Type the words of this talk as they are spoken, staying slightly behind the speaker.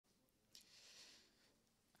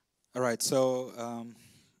All right, so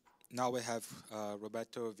now we have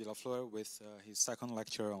Roberto Villaflor with his second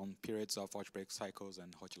lecture on periods of algebraic cycles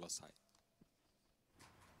and Hodge loci.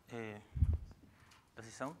 Does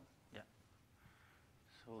it sound? Yeah.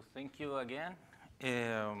 So thank you again.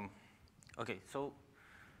 Okay, so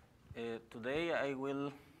today I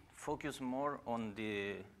will focus more on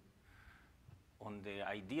the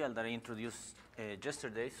ideal that I introduced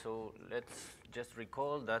yesterday. So let's just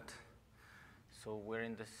recall that. So we're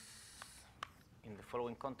in the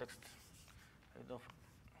following context.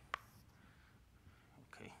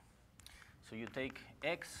 Okay. So you take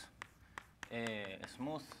X, a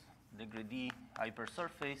smooth degree D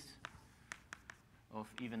hypersurface of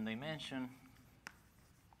even dimension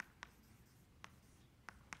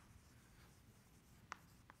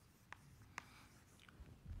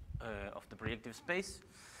of the projective space,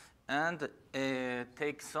 and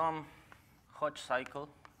take some Hodge cycle,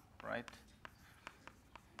 right?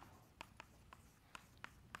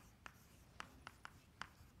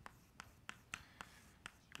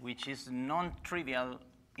 Which is non-trivial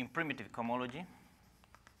in primitive cohomology.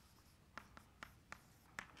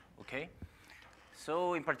 Okay,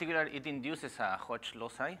 so in particular, it induces a Hodge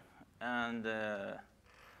loci, and I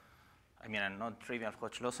mean a non-trivial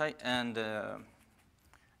Hodge loci, and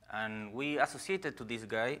we associated to this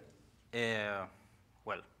guy,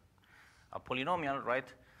 well, a polynomial,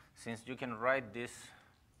 right? Since you can write this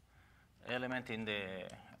element in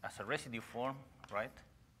as a residue form, right?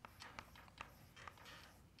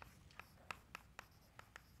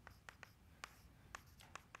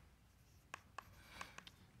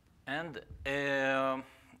 And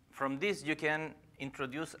from this, you can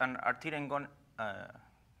introduce an Artinian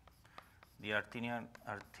the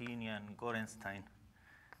Artinian-Gorenstein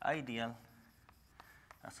ideal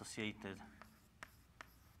associated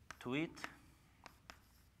to it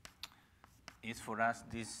is for us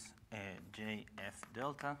this JF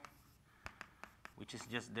delta, which is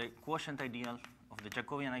just the quotient ideal of the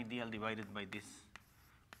Jacobian ideal divided by this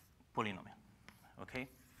polynomial. Okay.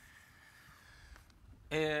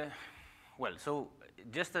 Well, so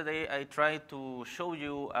yesterday I tried to show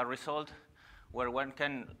you a result where one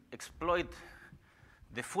can exploit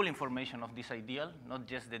the full information of this ideal, not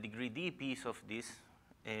just the degree D piece of this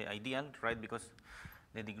ideal, right? Because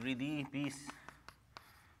the degree D piece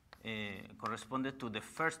corresponded to the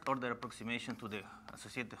first order approximation to the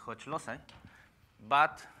associated Hodge loci,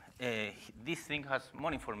 but this thing has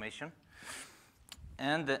more information.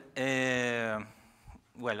 And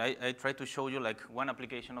well, I try to show you like one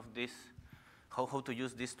application of this, how to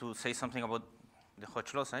use this to say something about the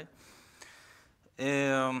Hodge loci.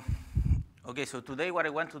 Okay, so today what I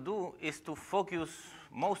want to do is to focus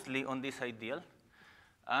mostly on this ideal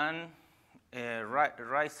and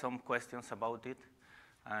write some questions about it,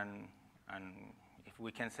 and if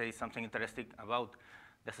we can say something interesting about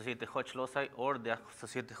the associated Hodge loci or the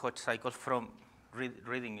associated Hodge cycle from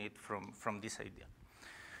reading it from this ideal.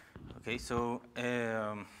 Okay, so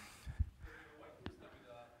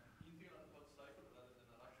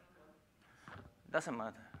doesn't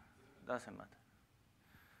matter.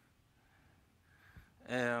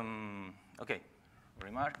 Okay,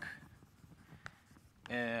 remark.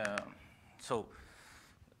 So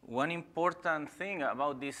one important thing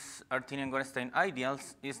about these Artinian-Gorenstein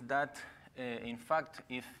ideals is that, in fact,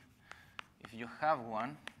 if you have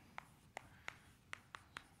one,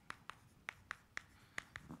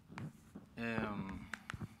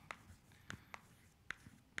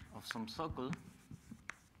 of some circle,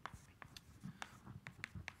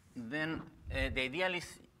 then the ideal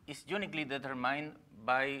is uniquely determined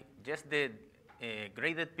by just the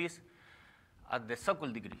graded piece at the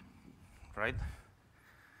circle degree, right?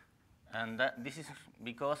 And this is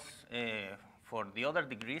because for the other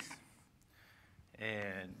degrees,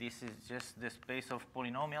 this is just the space of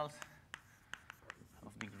polynomials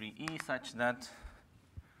of degree E such that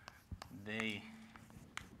they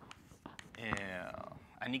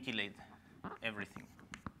annihilate everything,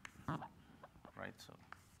 right? So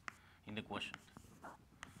in the quotient.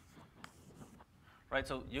 Right,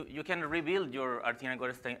 so you can rebuild your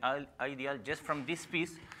Artinian-Gorenstein ideal just from this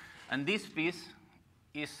piece, and this piece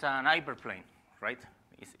is an hyperplane, right?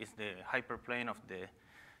 It's the hyperplane of the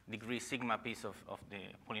degree sigma piece of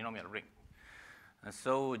the polynomial ring. And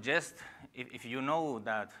so just if you know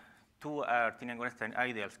that two Artinian-Gorenstein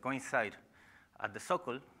ideals coincide at the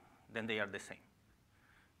circle, then they are the same,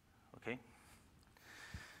 okay?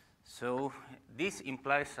 So this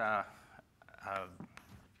implies a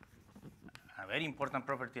very important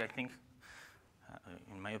property, I think,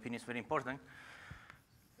 in my opinion, is very important,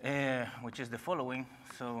 which is the following.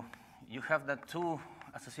 So you have that two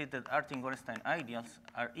associated Artin-Gorenstein ideals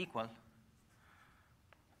are equal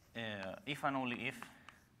if and only if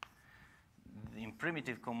in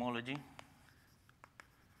primitive cohomology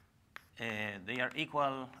they are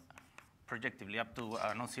equal projectively up to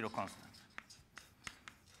a non-zero constant,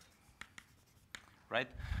 right?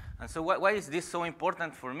 And so why is this so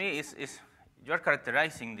important for me is you're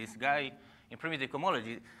characterizing this guy in primitive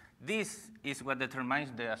cohomology. This is what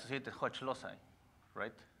determines the associated Hodge loci,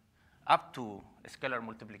 right? Up to scalar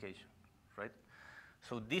multiplication, right?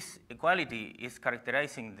 So this equality is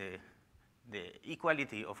characterizing the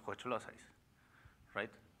equality of Hodge loci,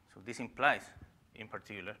 right? So this implies, in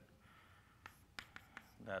particular,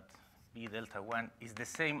 that B delta 1 is the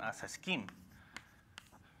same as a scheme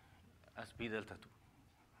as B delta 2,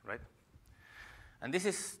 right? And this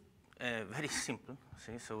is very simple,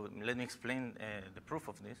 see? So let me explain the proof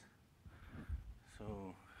of this.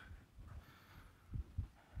 So,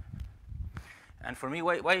 and for me,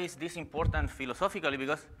 why is this important philosophically?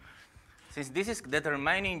 Because since this is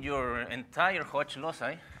determining your entire Hodge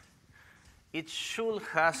loci, it should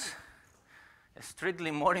have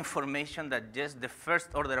strictly more information than just the first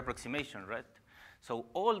order approximation, right? So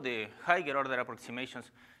all the higher order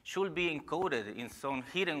approximations should be encoded in some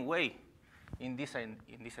hidden way in this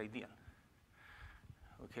ideal,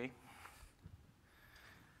 okay?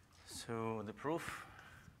 So the proof,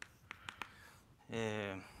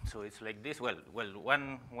 so it's like this. Well,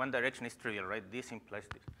 one direction is trivial, right? This implies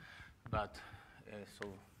this. But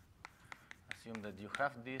so assume that you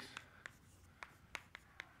have this,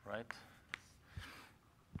 right?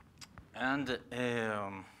 And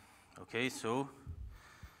okay, so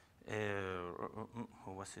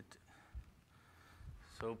how was it?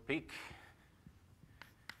 So pick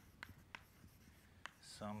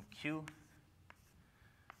some Q,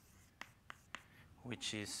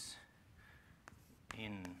 which is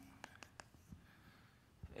in,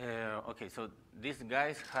 okay, so these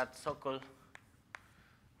guys had Sokol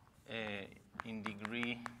in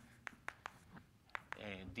degree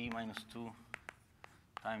d minus 2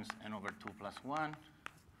 times n over 2 plus 1,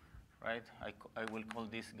 right? I will call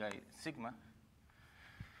this guy sigma.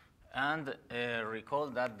 And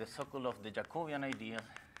recall that the Sokol of the Jacobian ideal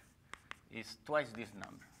is twice this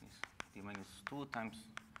number. It's d minus 2 times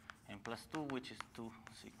n plus 2, which is 2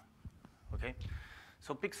 sigma, okay?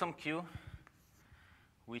 So pick some Q,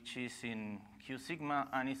 which is in Q sigma,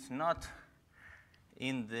 and it's not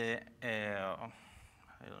in the,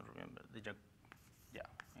 I don't remember,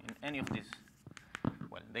 in any of these.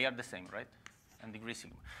 Well, they are the same, right? And degree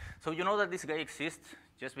sigma. So you know that this guy exists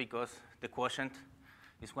just because the quotient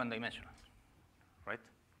is one-dimensional, right?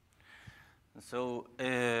 And so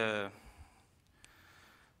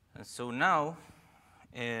now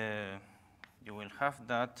you will have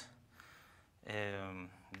that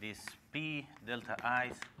this P delta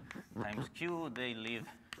i's times Q, they live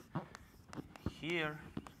here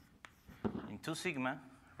in 2 sigma,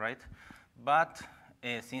 right? But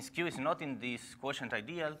since Q is not in this quotient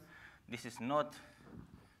ideal, this is not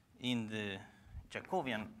in the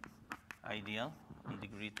Jacobian ideal in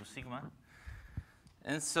degree 2 sigma.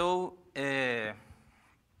 And so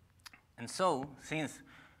since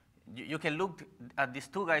you can look at these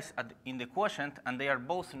two guys in the quotient, and they are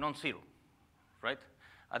both non-zero, right?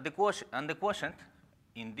 At the quotient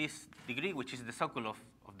in this degree, which is the Sokol of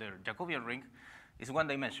the Jacobian ring, is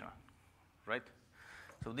one-dimensional, right?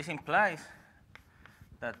 So this implies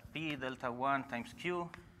that P delta 1 times Q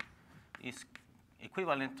is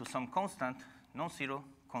equivalent to some constant, non-zero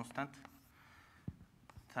constant,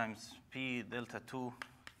 times P delta 2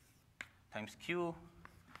 times Q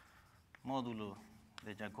modulo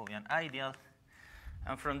the Jacobian ideal.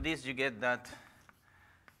 And from this, you get that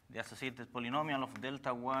the associated polynomial of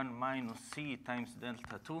delta 1 minus C times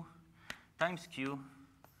delta 2 times Q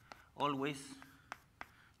always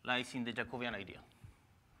lies in the Jacobian ideal,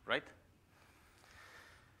 right?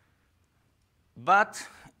 But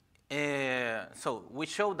so we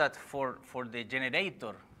show that for the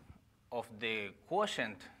generator of the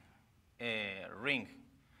quotient ring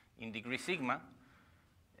in degree sigma,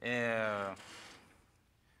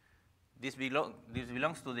 this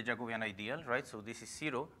belongs to the Jacobian ideal, right? So this is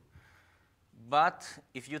 0. But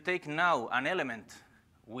if you take now an element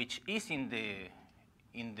which is in the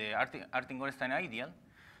Artin-Gorenstein ideal,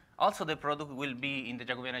 also the product will be in the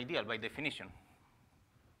Jacobian ideal by definition,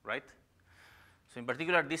 right? So in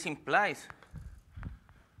particular, this implies,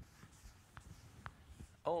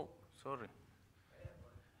 oh, sorry.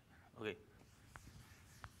 Okay.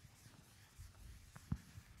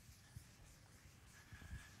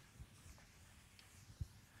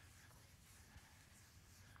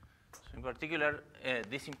 So in particular,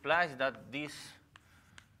 this implies that this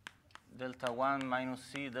delta 1 minus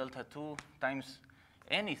C delta 2 times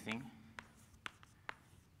anything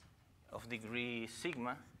of degree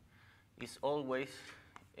sigma is always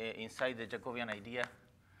inside the Jacobian idea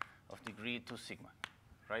of degree 2 sigma,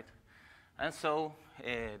 right? And so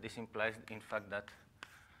this implies, in fact, that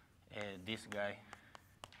this guy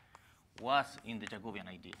was in the Jacobian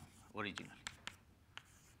idea originally.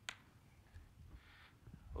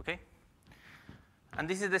 Okay? And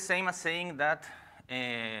this is the same as saying that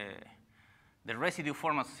the residue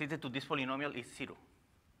form associated to this polynomial is 0.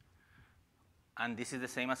 And this is the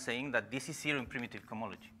same as saying that this is 0 in primitive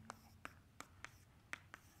cohomology.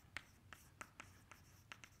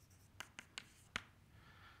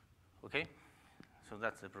 Okay? So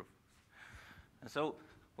that's the proof. And so,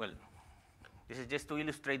 well, this is just to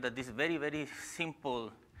illustrate that these very, very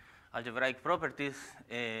simple algebraic properties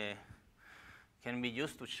can be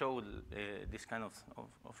used to show this kind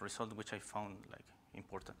of result, which I found like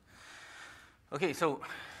important. Okay, so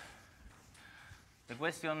the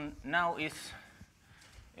question now is,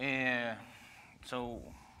 so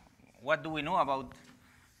what do we know about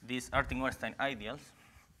these Artin-Gorenstein ideals?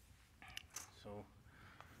 So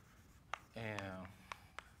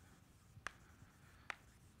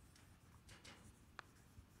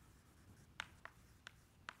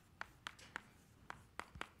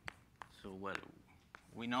well,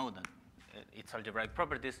 we know that it's algebraic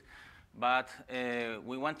properties, but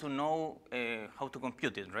we want to know how to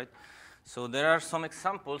compute it, right? So there are some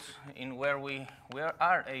examples in where we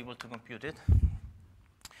are able to compute it.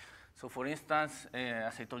 So for instance,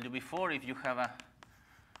 as I told you before, if you have a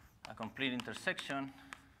complete intersection,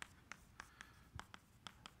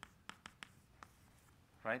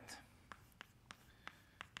 right?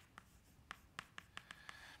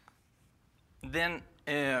 Then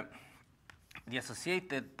the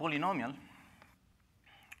associated polynomial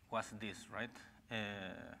was this, right?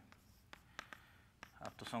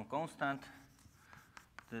 Up to some constant,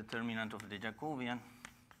 the determinant of the Jacobian,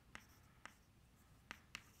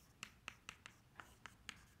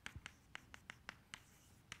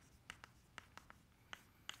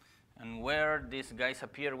 and where these guys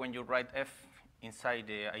appear when you write F inside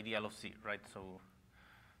the ideal of C, right? So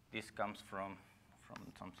this comes from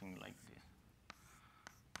something like this.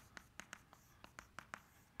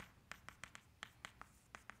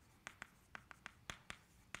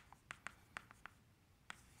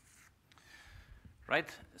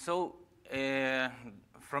 Right? So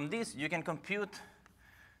from this, you can compute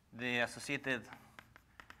the associated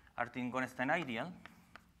Artin-Gorenstein ideal,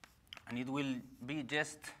 and it will be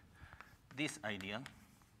just this ideal.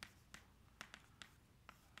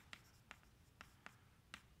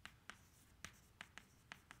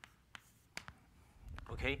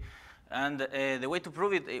 Okay, and the way to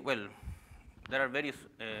prove it, well, there are various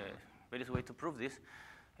ways to prove this.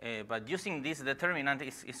 But using this determinant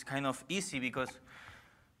is kind of easy because,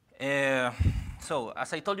 so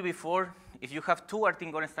as I told you before, if you have two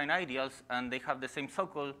Artin-Gorenstein ideals and they have the same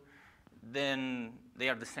Sokol, then they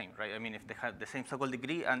are the same, right? I mean, if they have the same Sokol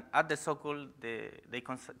degree and at the Sokol they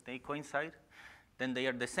coincide, then they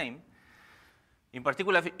are the same. In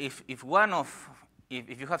particular, if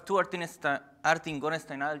you have two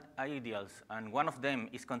Artin-Gorenstein ideals and one of them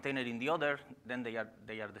is contained in the other, then they are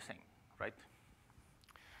the same, right?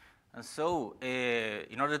 And so,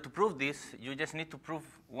 in order to prove this, you just need to prove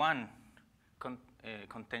one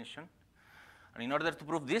contention. And in order to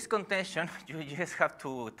prove this contention, you just have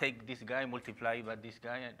to take this guy, multiply by this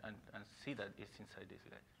guy, and see that it's inside this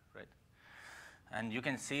guy, right? And you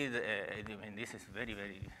can see, and this is very,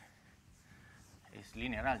 very, it's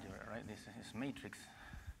linear algebra, right? This is matrix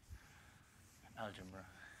algebra,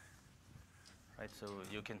 right? So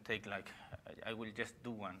you can take like, I will just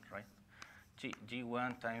do one, right?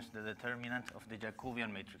 G1 times the determinant of the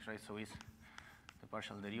Jacobian matrix, right? So it's the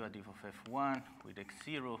partial derivative of F1 with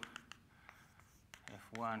x0,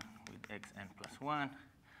 F1 with xn plus 1,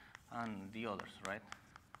 and the others, right?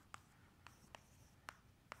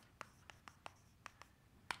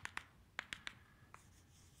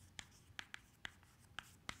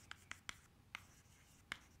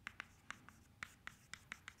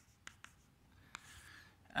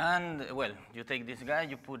 And, well, you take this guy,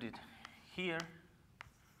 you put it here,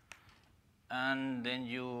 and then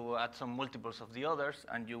you add some multiples of the others,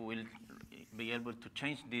 and you will be able to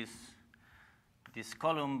change this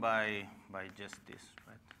column by just this,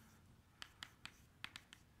 right?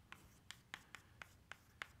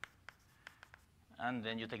 And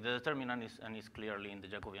then you take the determinant, and it's clearly in the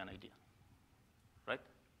Jacobian idea, right?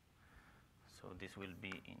 So this will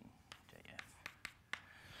be in JF.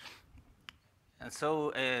 And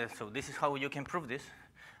so, so this is how you can prove this.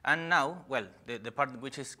 And now, well, the part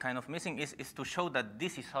which is kind of missing is to show that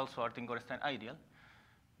this is also Artin-Gorenstein ideal,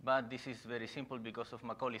 but this is very simple because of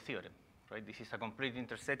Macaulay's theorem, right? This is a complete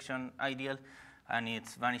intersection ideal, and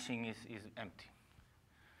its vanishing is empty,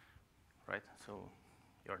 right? So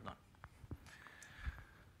you're done.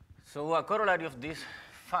 So a corollary of this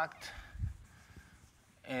fact,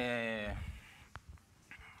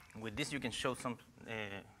 with this you can show some,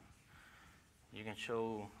 you can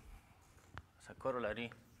show as a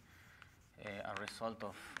corollary a result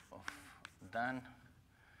of Dan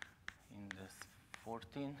in the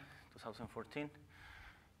 2014,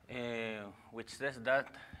 which says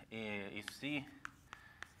that if C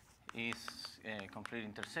is a complete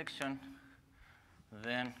intersection,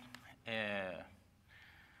 then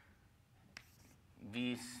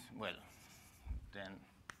this, well, then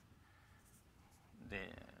the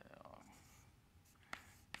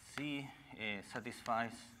C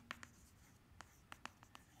satisfies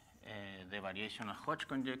the variational Hodge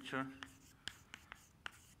conjecture,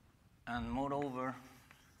 and moreover,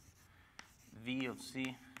 V of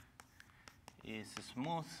C is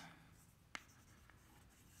smooth,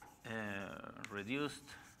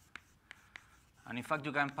 reduced, and in fact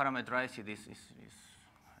you can parameterize it. This is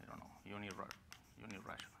I don't know, unirational.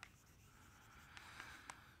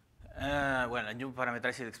 Well, and you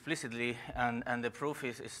parameterize it explicitly, and the proof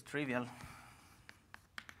is trivial.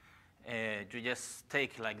 You just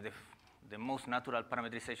take like the most natural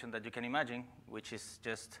parameterization that you can imagine, which is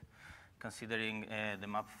just considering the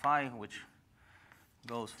map phi, which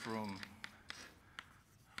goes from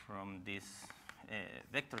this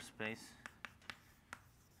vector space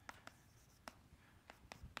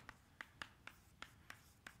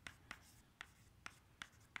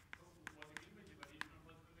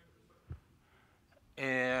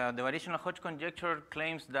the variational Hodge conjecture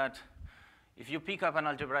claims that if you pick up an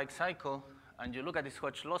algebraic cycle and you look at this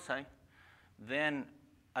Hodge loci, then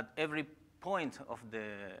at every point of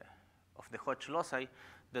the Hodge loci,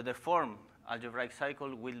 the deformed algebraic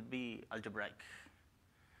cycle will be algebraic,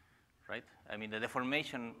 right? I mean, the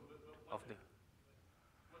deformation of the.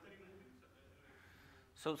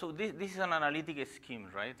 So this is an analytic scheme,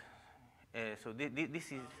 right? So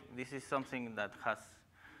this is something that has.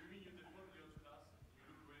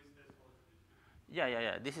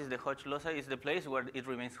 Yeah. This is the Hodge loci. It's the place where it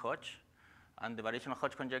remains Hodge, and the variational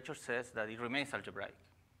Hodge conjecture says that it remains algebraic.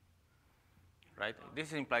 Right? This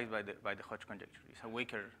is implied by the Hodge conjecture. It's a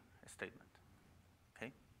weaker statement.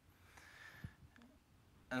 Okay.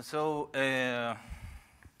 And so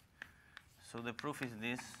so the proof is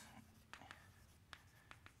this.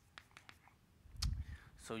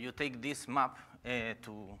 So you take this map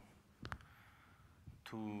to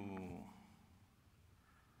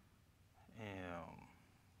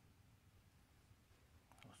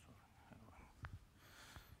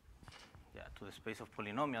the space of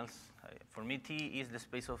polynomials. For me, T is the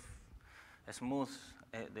space of a smooth,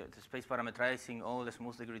 the space parameterizing all the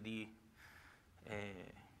smooth degree D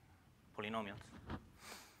polynomials.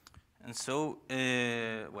 And so,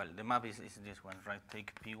 well, the map is this one, right?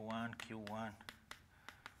 Take P1, Q1,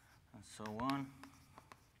 and so on,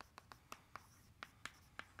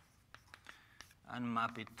 and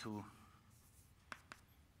map it to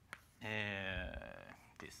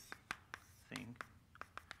this thing.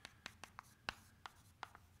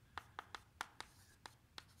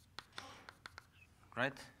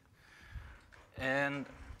 Right? And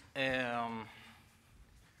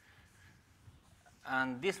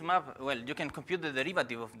this map, well, you can compute the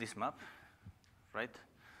derivative of this map, right?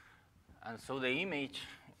 And so the image,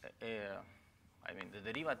 I mean, the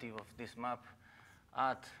derivative of this map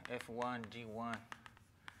at F1, G1,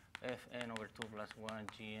 Fn over 2 plus 1,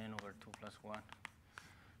 Gn over 2 plus 1,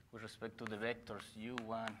 with respect to the vectors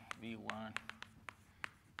U1, V1,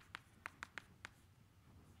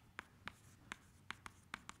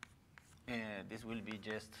 this will be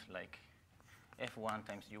just like F1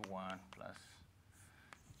 times U1 plus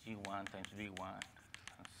G1 times V1,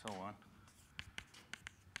 and so on.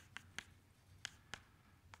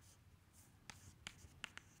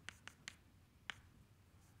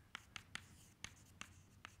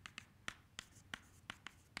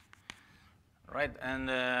 Right,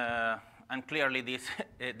 and clearly this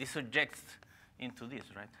this subjects into this,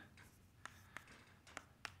 right?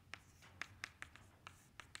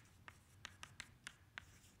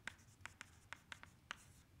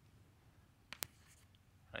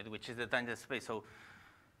 Right, which is the tangent space. So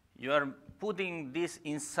you are putting this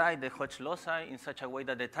inside the Hodge loci in such a way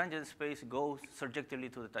that the tangent space goes surjectively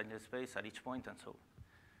to the tangent space at each point, and so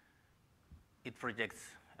it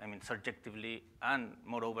projects, I mean, surjectively, and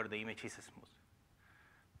moreover, the image is smooth.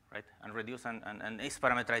 right? And reduce and is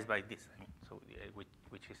parameterized by this. I mean, so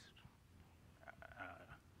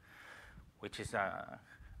which is a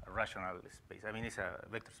rational space. I mean, it's a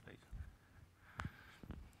vector space,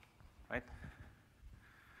 right?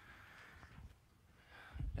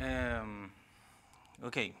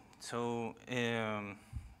 Okay, so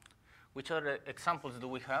which other examples do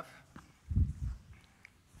we have?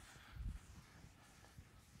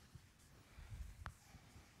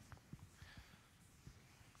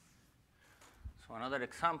 So another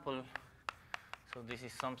example, so this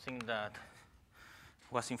is something that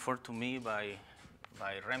was informed to me by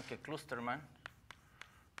Remke Klusterman.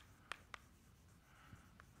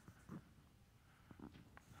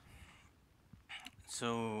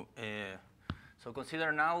 So, so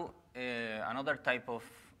consider now another type of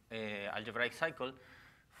algebraic cycle.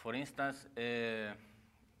 For instance,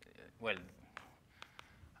 well,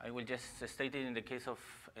 I will just state it in the case of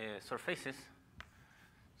surfaces.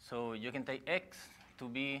 So you can take x to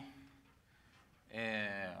be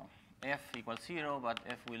f equals 0, but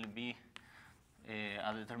f will be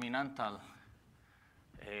a determinantal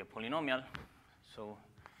polynomial. So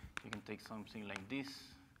you can take something like this.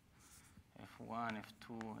 F1, F2,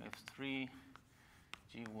 F3,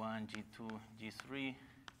 G1, G2, G3,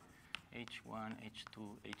 H1, H2,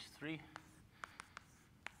 H3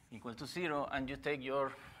 equal to 0, and you take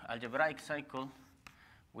your algebraic cycle,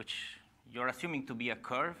 which you're assuming to be a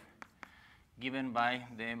curve given by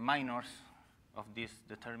the minors of this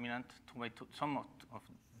determinant, 2 by 2, sum of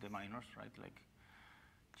the minors, right? Like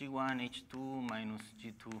G1, H2 minus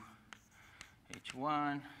G2,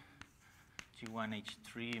 H1, G1,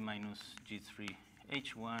 H3 minus G3,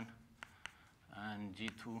 H1, and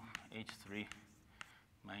G2, H3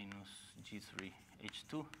 minus G3,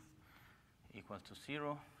 H2 equal to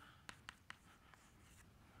 0.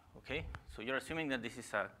 Okay, so you're assuming that this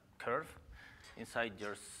is a curve inside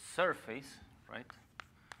your surface, right?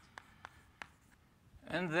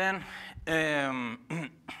 And then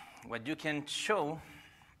what you can show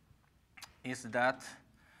is that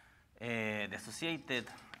the associated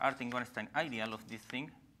Artin-Gorenstein ideal of this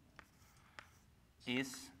thing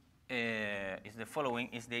is the following: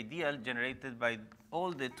 is the ideal generated by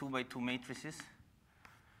all the 2 by 2 matrices,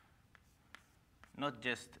 not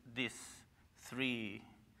just these 3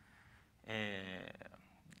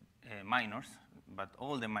 minors, but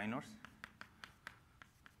all the minors,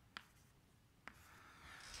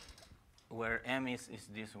 where M is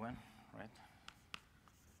this one, right?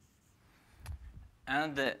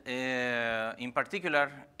 And in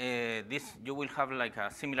particular, this you will have like a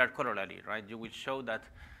similar corollary, right? You will show that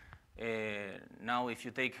now if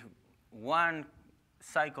you take one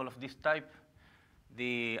cycle of this type,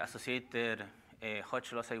 the associated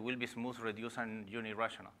Hodge loci will be smooth, reduced, and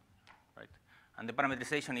unirational, right? And the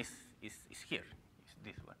parameterization is here, is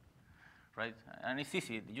this one, right? And it's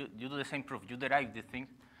easy. You do the same proof. You derive the thing,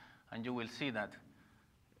 and you will see that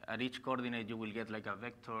at each coordinate you will get like a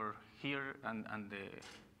vector here, and the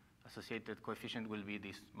associated coefficient will be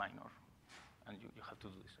this minor. And you have to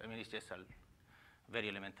do this. I mean, it's just a very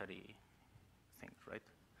elementary thing, right?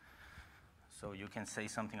 So you can say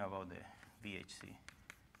something about the VHC.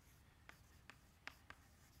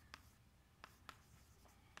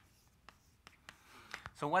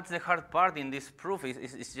 So what's the hard part in this proof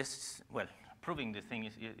is just, well, proving the thing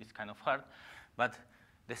is kind of hard, but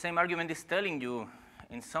the same argument is telling you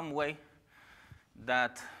in some way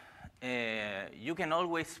that you can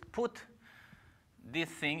always put this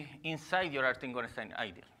thing inside your Artin-Gorenstein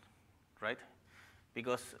ideal, right?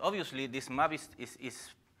 Because obviously this map is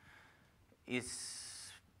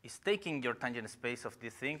taking your tangent space of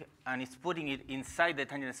this thing and it's putting it inside the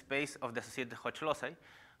tangent space of the associated Hodge loci,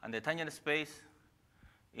 and the tangent space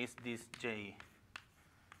is this J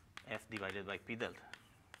F divided by P delta,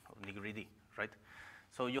 or degree D, right?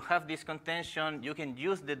 So you have this contention. You can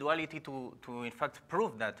use the duality to in fact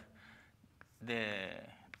prove that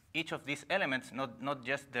each of these elements, not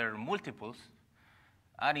just their multiples,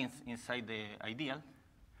 are inside the ideal.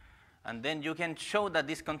 And then you can show that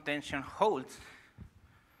this contention holds,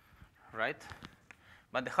 right?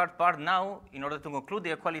 But the hard part now, in order to conclude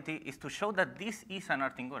the equality, is to show that this is an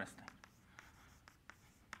Artin-Gorenstein,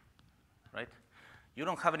 right? You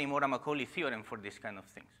don't have any more a Macaulay theorem for this kind of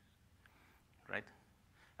things, right?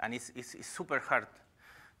 And it's super hard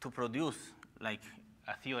to produce like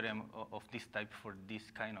a theorem of this type for this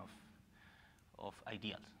kind of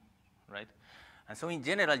ideals, right? And so in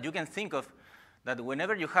general, you can think of that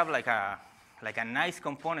whenever you have like a nice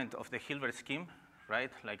component of the Hilbert scheme,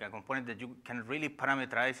 right? Like a component that you can really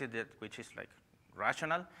parameterize it, which is like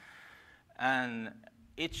rational, and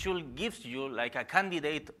it should give you like a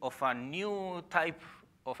candidate of a new type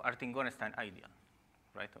of Artin-Gorenstein ideal,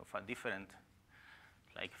 right? Of a different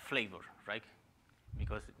like flavor, right?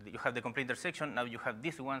 Because you have the complete intersection, now you have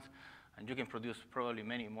these ones, and you can produce probably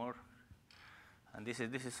many more. And this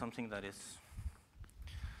is something that is,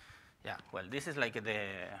 yeah, well, this is like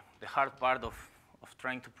the hard part of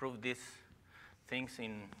trying to prove these things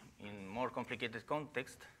in more complicated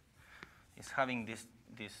context, is having this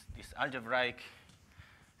algebraic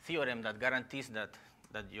theorem that guarantees that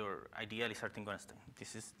your ideal is Artin-Gorenstein.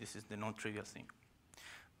 This is the non-trivial thing.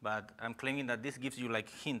 But I'm claiming that this gives you like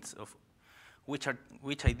hints of which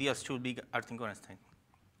ideas should be Artin-Gorenstein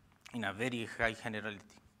in a very high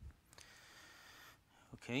generality.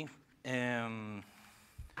 Okay.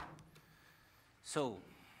 So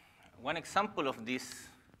one example of this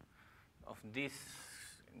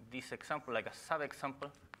example, like a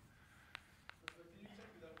sub-example.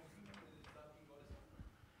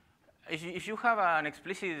 If you have an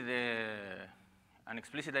explicit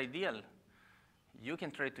ideal, you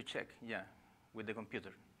can try to check, yeah, with the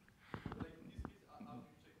computer.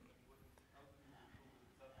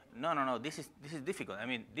 No. This is difficult. I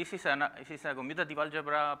mean, this is a commutative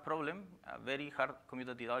algebra problem, a very hard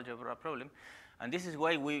commutative algebra problem, and this is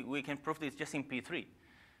why we can prove this just in P3.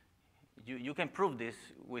 You can prove this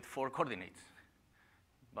with 4 coordinates,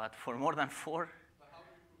 but for more than 4,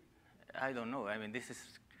 I don't know. I mean, this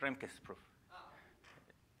is Remke's proof.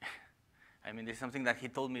 I mean, this is something that he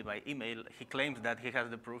told me by email. He claims that he has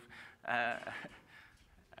the proof.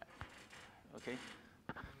 Okay.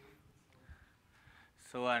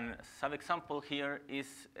 So a sub-example here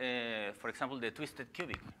is, for example, the twisted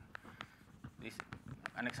cubic.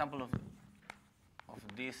 An example of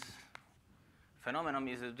this phenomenon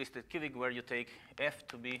is the twisted cubic, where you take f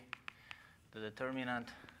to be the determinant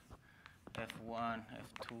f1,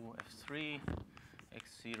 f2, f3,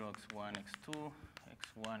 x0, x1, x2,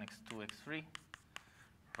 x1, x2, x3,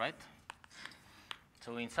 right?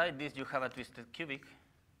 So inside this, you have a twisted cubic.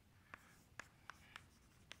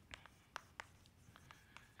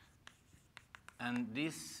 And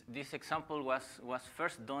this example was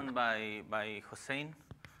first done by Hossein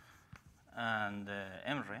and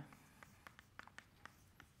Emre.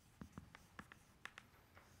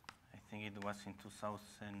 I think it was in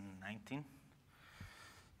 2019.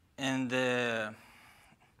 And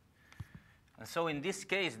so in this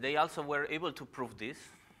case, they also were able to prove this,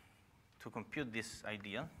 to compute this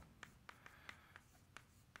ideal.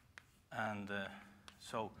 And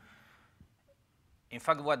so, in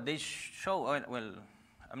fact, what they show, well,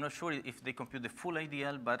 I'm not sure if they compute the full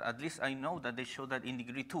ideal, but at least I know that they show that in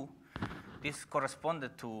degree 2, this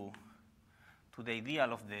corresponded to the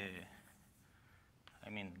ideal of the, I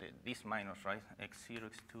mean, this minus, right? x0,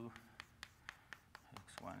 x2,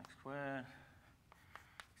 x1, x squared,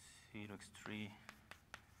 0, x3,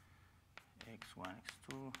 x1,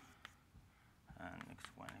 x2, and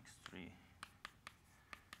x1, x3,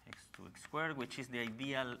 x2, x squared, which is the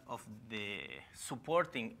ideal of the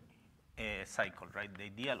supporting cycle, right? The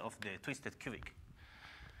ideal of the twisted cubic,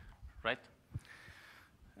 right?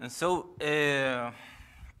 And so,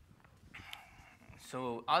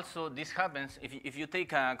 so also this happens if you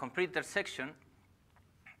take a complete intersection.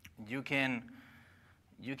 You can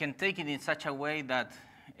take it in such a way that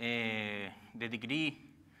the degree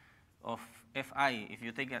of fi, if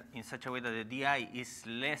you take it in such a way that the di is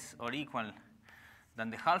less or equal than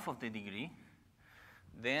the half of the degree,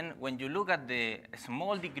 then when you look at the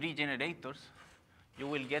small degree generators, you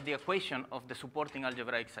will get the equation of the supporting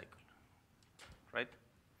algebraic cycle, right?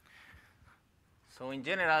 So in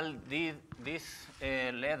general, this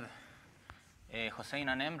led Hossein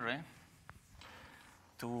and Emre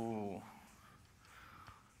to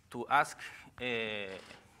ask,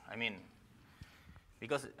 I mean,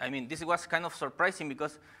 because, I mean, this was kind of surprising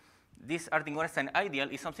because this Artin-Gorenstein ideal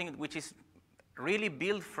is something which is really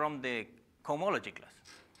built from the cohomology class,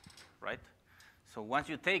 right? So once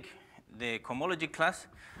you take the cohomology class,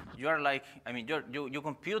 you are like, I mean, you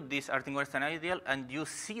compute this Artin-Gorenstein ideal and you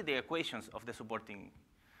see the equations of the supporting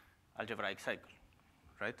algebraic cycle,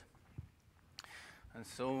 right? And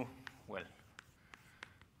so, well,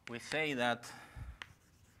 we say that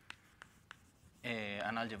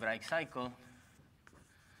an algebraic cycle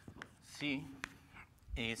C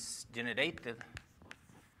is generated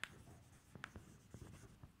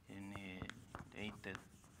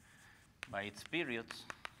by its periods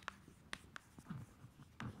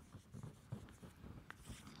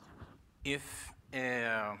if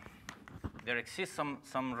there exists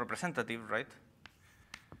some representative, right?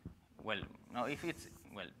 Well, now if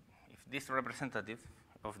this representative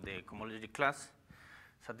of the cohomology class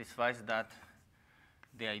satisfies that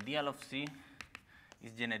the ideal of C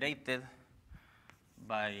is generated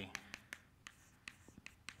by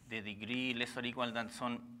the degree less or equal than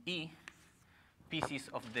some E pieces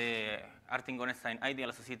of the Artin-Gorenstein ideal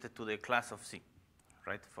associated to the class of C,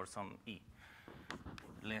 right, for some E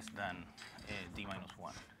less than D minus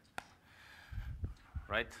 1,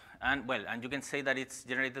 right? And well, and you can say that it's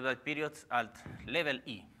generated by periods at level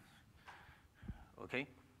E, okay?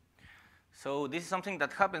 So this is something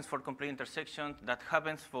that happens for complete intersection, that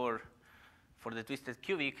happens for the twisted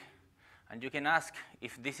cubic, and you can ask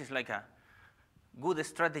if this is like a good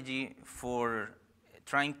strategy for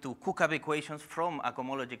trying to cook up equations from a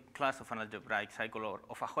cohomologic class of an algebraic cycle or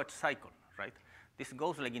of a Hodge cycle, right? This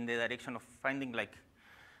goes like in the direction of finding like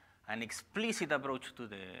an explicit approach to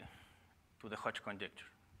the Hodge conjecture,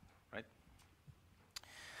 right?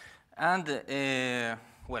 And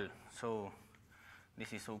well, so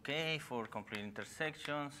this is okay for complete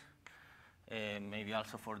intersections, maybe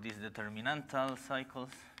also for these determinantal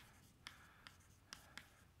cycles.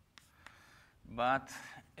 But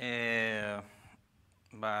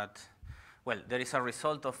well, there is a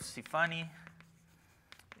result of Sifani,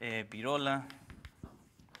 Pirola,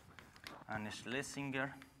 and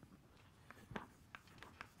Schlesinger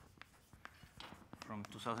from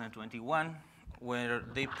 2021, where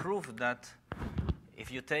they proved that if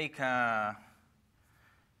you take an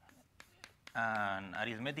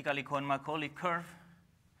arithmetically Cohen-Macaulay curve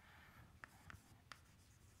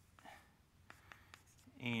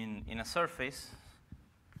in a surface,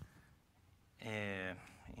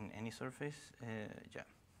 in any surface, yeah,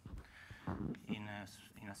 in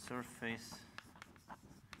a surface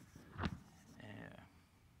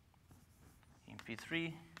in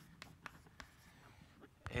P3,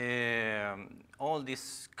 all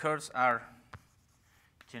these curves are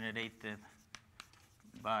generated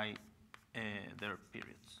by their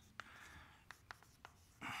periods.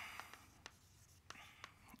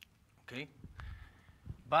 Okay,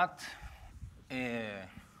 but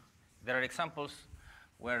there are examples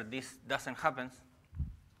where this doesn't happen.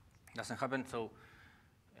 So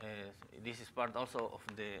this is part also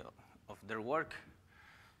of their work.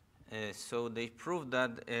 So they proved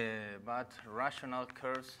that but rational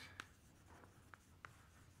curves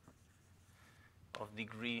of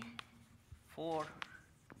degree 4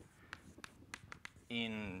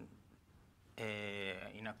 in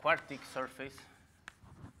a quartic surface,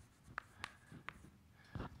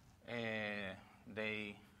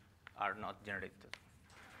 they are not generated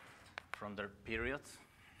from their periods.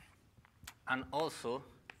 And also,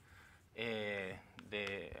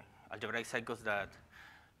 the algebraic cycles that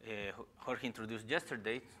Jorge introduced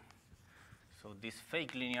yesterday, so these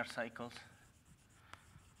fake linear cycles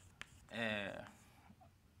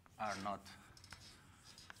are not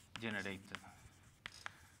generated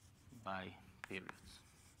by periods.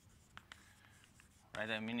 Right?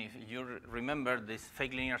 I mean, if you remember these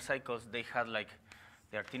fake linear cycles, they had like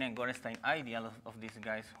the Artin and Gorenstein ideal of these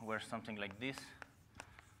guys were something like this.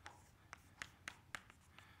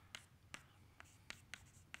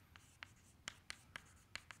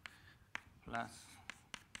 Plus.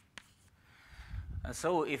 And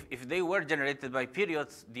so if they were generated by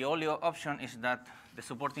periods, the only option is that the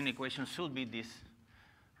supporting equation should be this,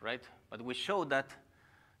 right? But we show that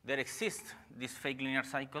there exists this fake linear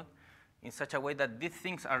cycle in such a way that these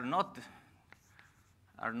things are not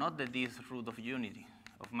the this root of unity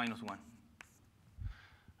of -1.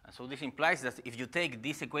 And so this implies that if you take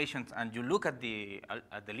these equations and you look at the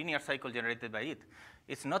linear cycle generated by it,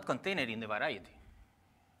 it's not contained in the variety,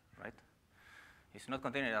 right? It's not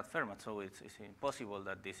contained at Fermat, so it's impossible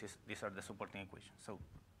that these are the supporting equations. So.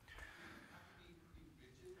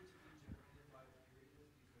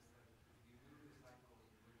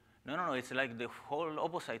 No, it's like the whole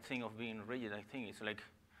opposite thing of being rigid, I think. It's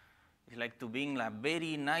like to being a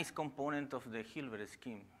very nice component of the Hilbert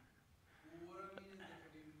scheme. Well, what I mean is that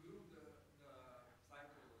if you move the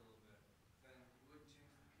cycle a little bit, then you would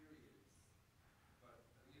change the periods. But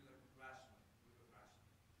you like rationally, move it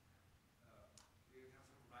rationally. You have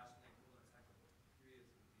some rational equivalent cycle, but the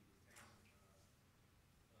periods would be the same.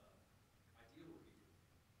 Ideal would be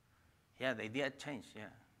different. Yeah, the idea changed,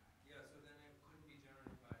 yeah.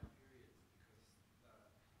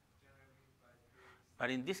 But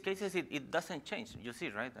in these cases, it doesn't change. You see,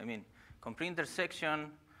 right? I mean, complete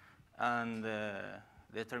intersection and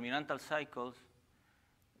determinantal cycles,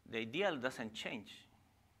 the ideal doesn't change.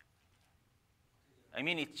 I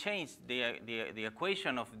mean, it changed the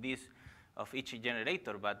equation of each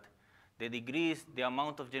generator, but the degrees, the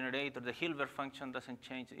amount of generator, the Hilbert function doesn't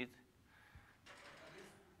change it.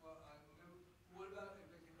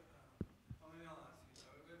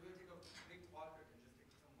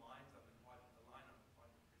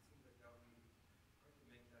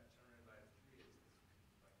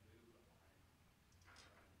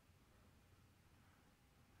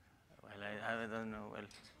 I don't know. Well,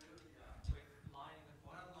 Line and then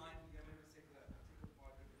one line together, just take a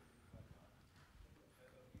quadrant and like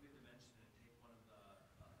a even dimension and take one of the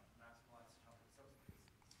maximalized chocolate subspaces.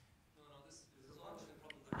 No, this is a function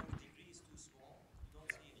problem. When the degree is too small, you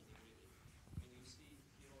don't see anything really. I mean, you see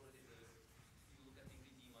here already you look at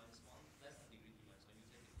degree d minus 1, less than degree d minus 1. You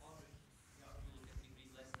take the quadrant, you look at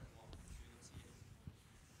degree less than 1, so you don't see anything.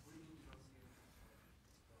 What do you mean you don't see anything?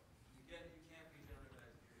 You can't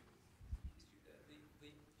regenerate periods. The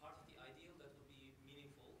part of the ideal that would be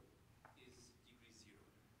meaningful is degree 0.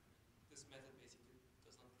 This method basically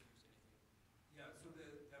does not produce anything. Yeah, so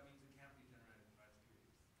that means it can't regenerate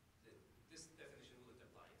periods. This definition wouldn't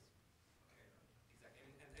apply, yes. Okay.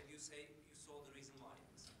 Exactly. And you saw the reason why.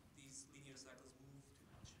 These linear cycles move too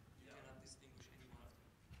much. You cannot distinguish any one of them.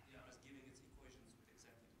 Yeah. Just giving its equations would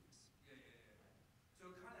exactly do this. Yeah. So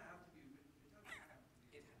it kind of have to be.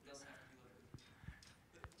 It does have to be local.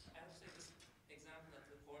 But I have to say this example at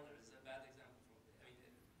the corner is a bad example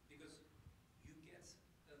because you get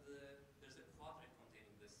there's a quadrant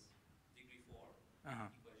containing this degree 4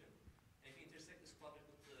 equation. And if you intersect this quadrant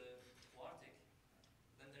with the quartic,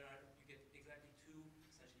 then you get exactly two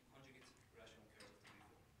essentially conjugate rational curves of degree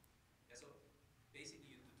 4. Yeah, so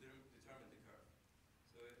basically you determine the curve.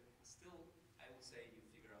 So still, I would say you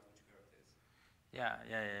figure out which curve it is.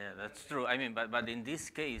 Yeah, that's true. I mean, but in this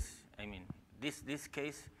case, this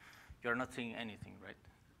case, you're not seeing anything, right?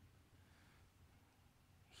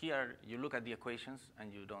 Here, you look at the equations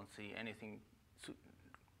and you don't see anything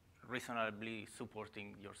reasonably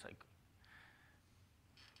supporting your cycle.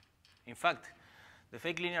 In fact, the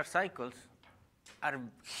fake linear cycles are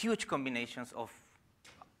huge combinations of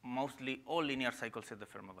mostly all linear cycles at the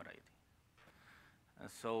Fermat variety. And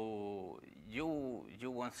so you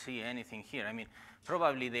won't see anything here. I mean,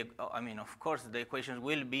 probably of course the equations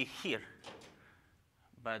will be here,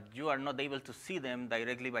 but you are not able to see them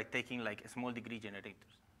directly by taking like small degree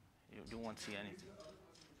generators. You won't see anything. The other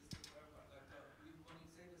question, just to clarify, when you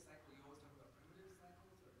say the cycle, you always talk about primitive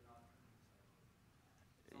cycles or non-primitive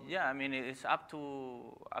cycles? Yeah, I mean it's up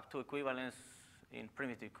to equivalence in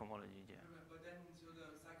primitive cohomology. Yeah. But then, so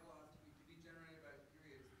the cycle has to be generated by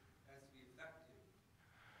periods, has to be effective.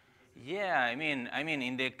 Yeah, I mean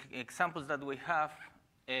in the examples that we have,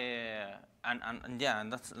 and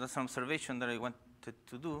that's an observation that I wanted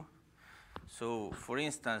to do. So, for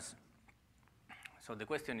instance, so the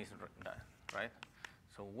question is that, right?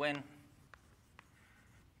 So when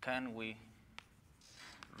can we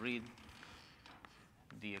read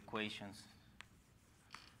the equations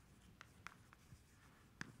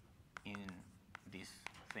in this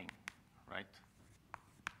thing, right?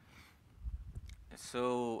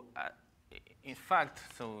 So, in fact,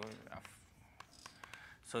 so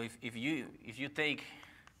if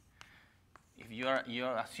you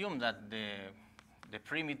assume that the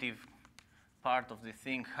primitive part of the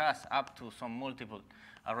thing has up to some multiple,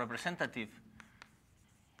 a representative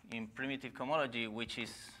in primitive cohomology, which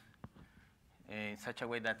is in such a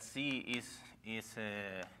way that C is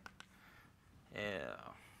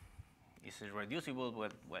irreducible,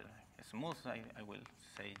 well, smooth, I will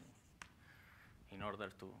say, in order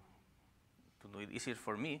to do it easier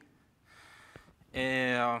for me.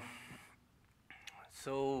 And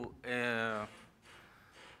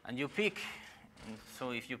you pick,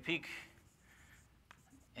 so if you pick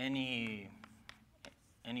any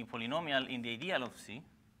polynomial in the ideal of C,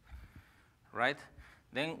 right?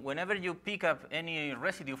 Then whenever you pick up any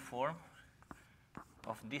residue form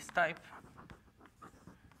of this type,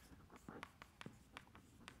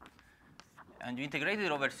 and you integrate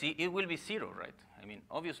it over C, it will be 0, right? I mean,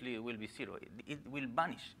 obviously it will be 0. It will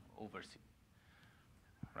vanish over C,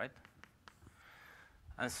 right?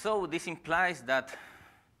 And so this implies that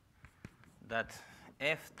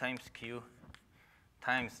f times q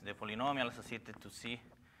times the polynomial associated to C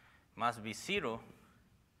must be 0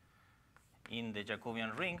 in the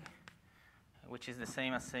Jacobian ring, which is the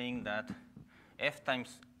same as saying that f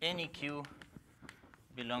times any q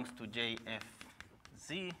belongs to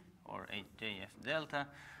JFZ or JF delta,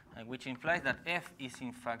 which implies that f is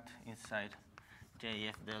in fact inside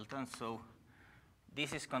JF delta. And so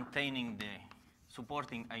this is containing the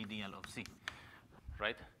supporting ideal of C,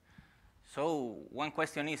 right? So one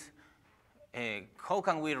question is, how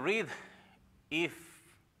can we read if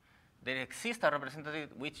there exists a representative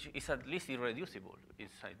which is at least irreducible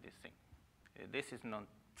inside this thing? This is not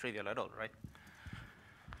trivial at all, right?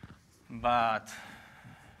 But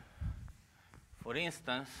for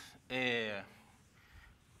instance,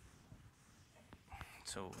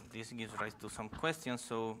 so this gives rise to some questions.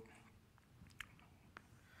 So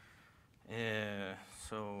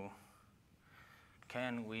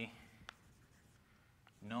can we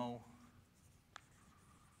know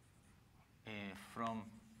from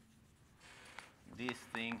this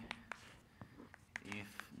thing if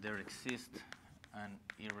there exists an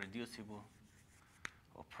irreducible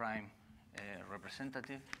or prime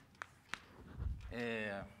representative.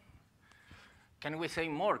 Can we say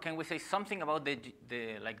more? Can we say something about the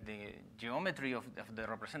geometry of the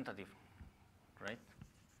representative, right?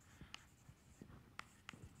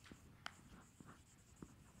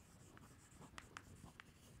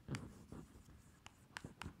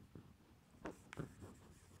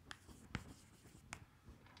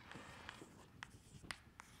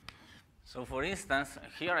 So for instance,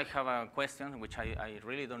 here I have a question which I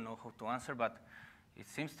really don't know how to answer, but it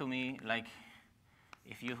seems to me like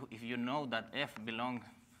if you know that f belongs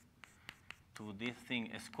to this thing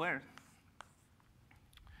squared,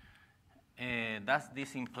 does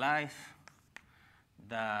this implies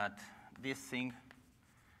that this thing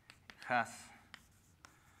has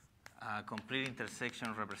a complete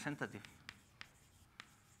intersection representative?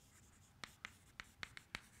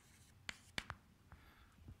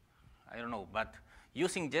 I don't know, but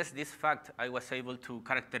using just this fact, I was able to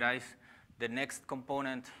characterize the next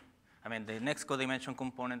component, the next codimension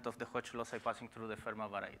component of the Hodge loci passing through the Fermat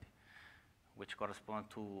variety, which corresponds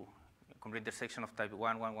to a complete intersection of type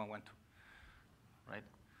 1, 1, 1, 1, 2, right?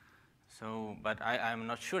 So, but I'm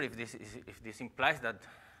not sure if this implies that,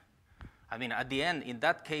 at the end, in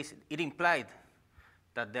that case, it implied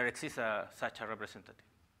that there exists such a representative,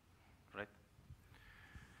 right?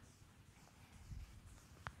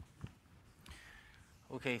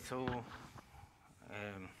 Okay, so,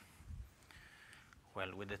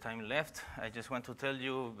 well, with the time left, I just want to tell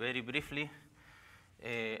you very briefly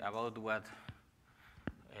about what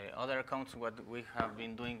other accounts, what we have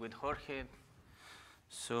been doing with Jorge.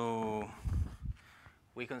 So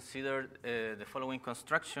we considered the following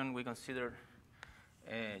construction. We considered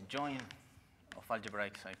a join of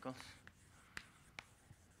algebraic cycles.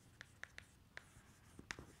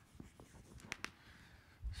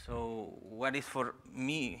 So what is for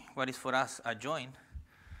us a join?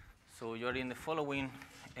 So you're in the following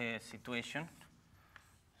situation.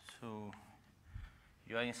 So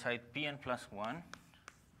you are inside Pn plus 1,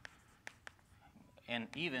 and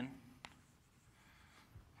even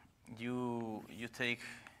you take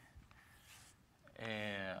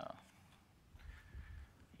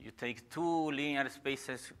two linear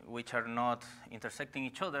spaces which are not intersecting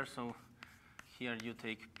each other. So here you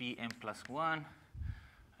take Pn plus 1,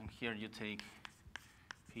 and here you take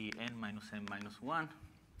Pn minus n minus 1.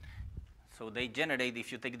 So they generate,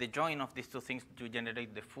 if you take the join of these two things, you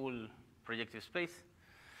generate the full projective space.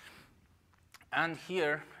 And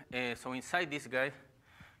here, so inside this guy,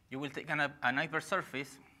 you will take an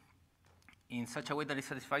hypersurface in such a way that it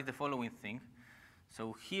satisfies the following thing.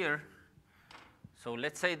 So here, so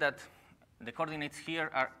let's say that the coordinates here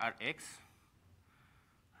are x,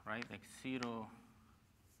 right, x0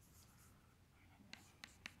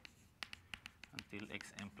 until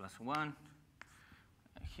xn plus 1.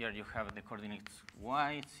 Here you have the coordinates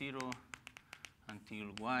y0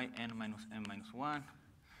 until yn minus n minus 1.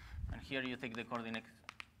 And here you take the coordinates,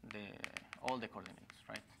 all the coordinates,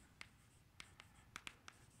 right?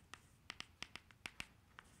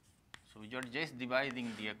 So you're just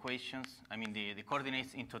dividing the equations, the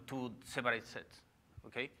coordinates into two separate sets,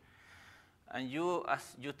 okay? And you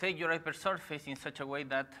take your hypersurface in such a way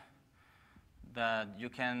that you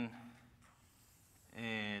can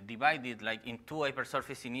divide it like in two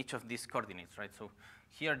hypersurfaces in each of these coordinates, right? So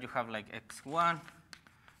here you have like x1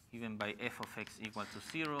 given by f of x equal to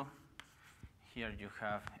 0. Here you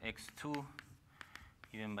have x2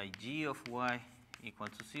 given by g of y equal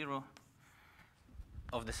to 0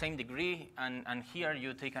 of the same degree, and here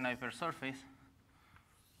you take an hypersurface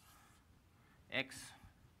x,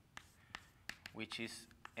 which is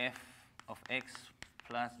f of x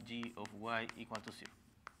plus g of y equal to 0,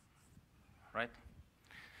 right?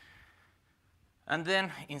 And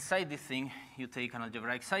then inside this thing, you take an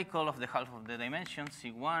algebraic cycle of the half of the dimension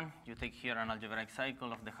C1. You take here an algebraic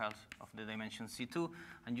cycle of the half of the dimension C2,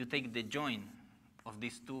 and you take the join of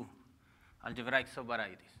these two algebraic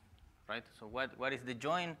subvarieties, right? So what is the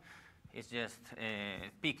join? It's just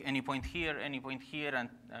pick any point here,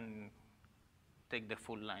 and take the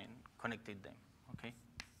full line, connected them, okay?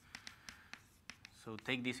 So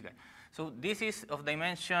take this guy. So this is of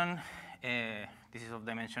dimension m. This is of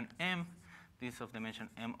dimension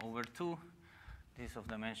m over 2. This is of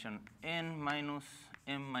dimension n minus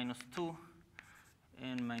m minus 2,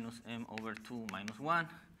 n minus m over 2 minus 1,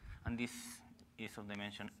 and this is of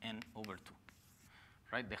dimension n over 2,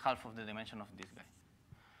 right? The half of the dimension of this guy,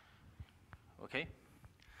 okay?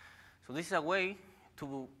 So this is a way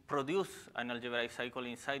to produce an algebraic cycle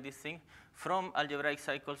inside this thing from algebraic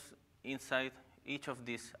cycles inside each of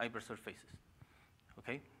these hypersurfaces,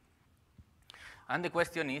 okay? And the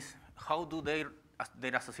question is, how do their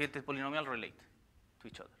associated polynomial relate to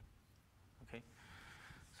each other, okay?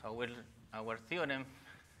 So our theorem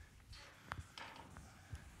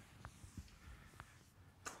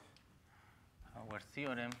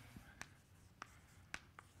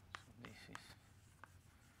so this is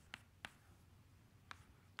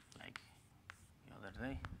like the other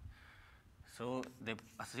day. So the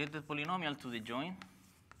associated polynomial to the join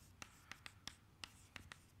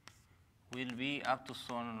will be up to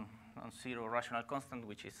some non-zero rational constant,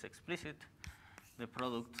 which is explicit, the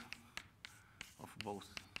product of both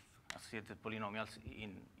associated polynomials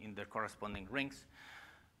in their corresponding rings.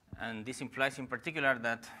 And this implies in particular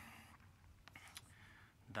that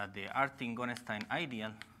the Artin-Gorenstein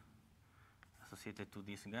ideal associated to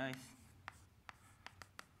these guys,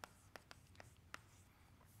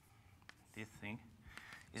 this thing,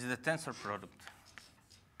 is the tensor product.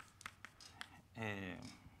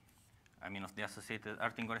 I mean, of the associated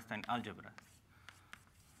Artin-Gorenstein algebra.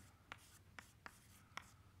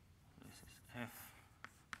 This is F.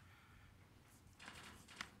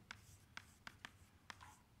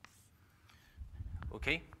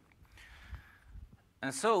 Okay.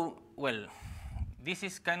 And so, well, this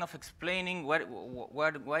is kind of explaining why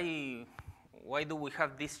do we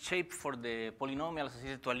have this shape for the polynomial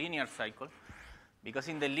associated to a linear cycle? Because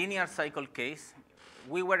in the linear cycle case,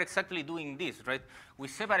 we were exactly doing this, right? We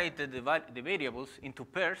separated the variables into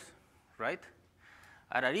pairs, right?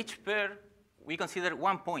 And at each pair, we consider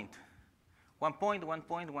 1 point. 1 point, 1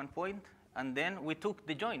 point, 1 point, and then we took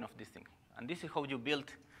the join of this thing. And this is how you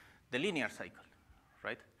built the linear cycle,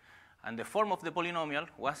 right? And the form of the polynomial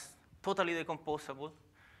was totally decomposable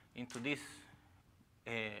into these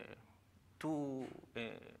two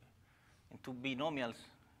binomials,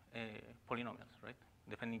 polynomials, right?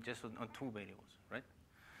 Depending just on two variables, right?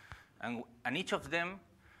 And each of them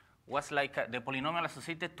was like the polynomial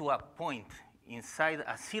associated to a point inside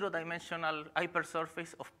a zero-dimensional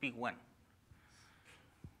hypersurface of P1,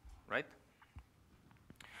 right?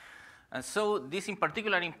 And so this in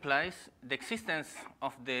particular implies the existence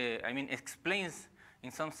of explains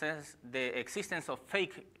in some sense the existence of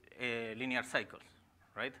fake linear cycles,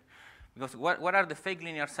 right? Because what are the fake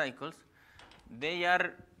linear cycles? They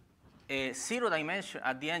are zero dimension.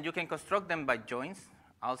 At the end, you can construct them by joins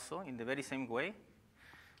also in the very same way.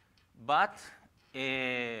 But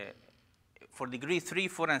for degree 3,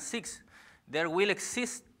 4, and 6, there will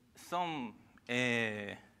exist some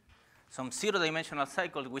zero-dimensional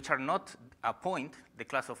cycles which are not a point, the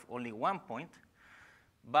class of only 1 point,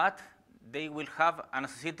 but they will have an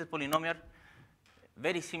associated polynomial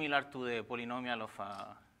very similar to the polynomial of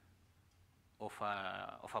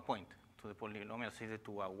a point, to the polynomial associated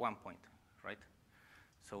to a 1 point, right?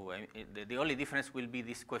 So the only difference will be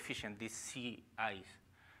this coefficient, these CI's,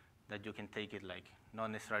 that you can take it like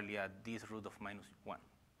not necessarily at this root of -1,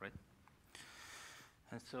 right?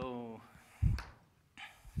 And so,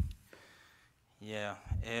 yeah,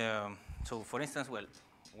 so for instance, well,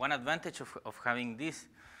 one advantage of having this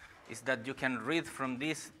is that you can read from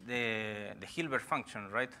this the Hilbert function,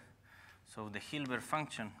 right? So the Hilbert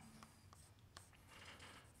function,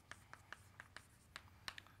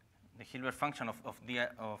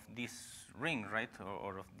 of this ring, right,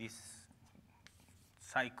 or of this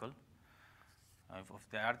cycle, of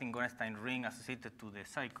the Artin-Gorenstein ring associated to the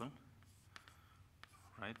cycle,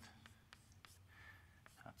 right?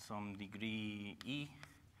 At some degree E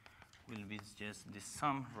will be just the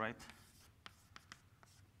sum, right?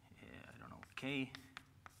 I don't know, K.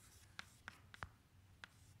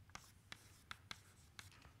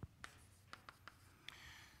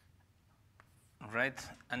 Right,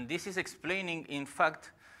 and this is explaining, in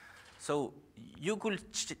fact, so you could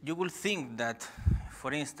think that,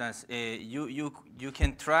 for instance, you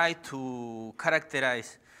can try to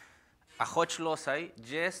characterize a Hodge loci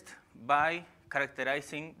just by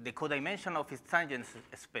characterizing the codimension of its tangent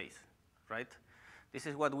space, right? This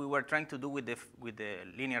is what we were trying to do with the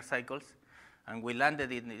linear cycles, and we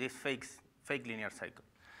landed in this fake linear cycle.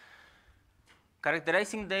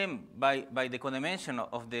 Characterizing them by the codimension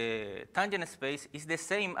of the tangent space is the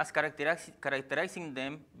same as characterizing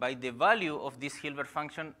them by the value of this Hilbert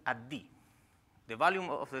function at D, the value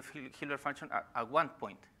of the Hilbert function at 1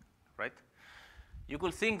 point, right? You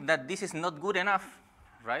could think that this is not good enough,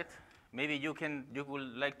 right? Maybe you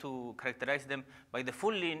would like to characterize them by the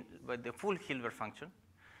full Hilbert function,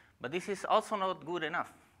 but this is also not good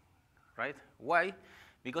enough, right? Why?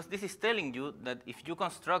 Because this is telling you that if you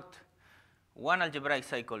construct one algebraic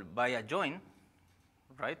cycle by a join,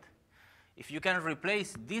 right? If you can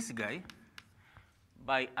replace this guy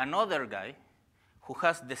by another guy who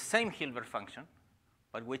has the same Hilbert function,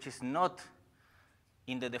 but which is not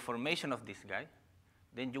in the deformation of this guy,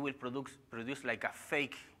 then you will produce like a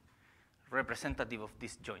fake representative of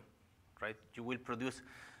this joint, right? You will produce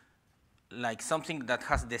like something that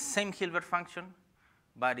has the same Hilbert function,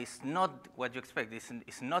 but it's not what you expect.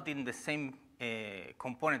 It's not in the same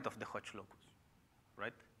component of the Hodge locus,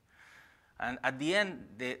 right? And at the end,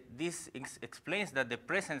 this explains that the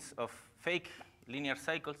presence of fake linear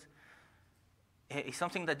cycles is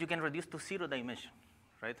something that you can reduce to 0 dimension,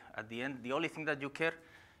 right? At the end, the only thing that you care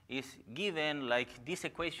is given like this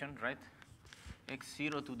equation, right?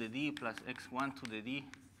 x0 to the d plus x1 to the d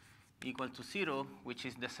equal to 0, which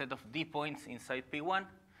is the set of d points inside P1.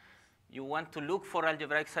 You want to look for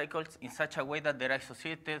algebraic cycles in such a way that their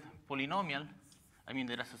associated polynomial,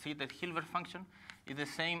 their associated Hilbert function is the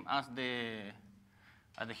same as the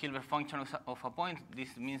Hilbert function of a point.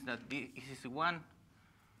 This means that this is 1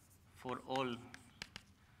 for all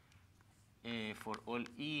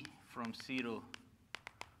e from 0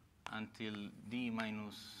 until d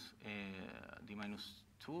minus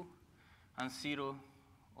 2 and 0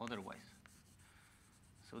 otherwise.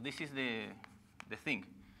 So this is the thing.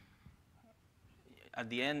 At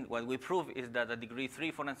the end, what we prove is that at degree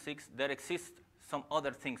 3, 4, and 6, there exist some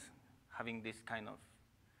other things having this kind of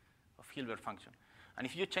Hilbert function. And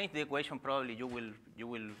if you change the equation, probably you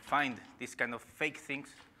will find this kind of fake things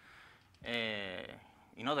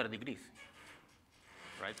in other degrees,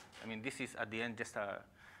 right? This is at the end just a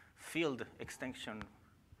field extension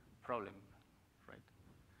problem, right?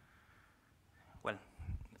 Well,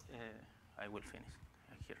 I will finish.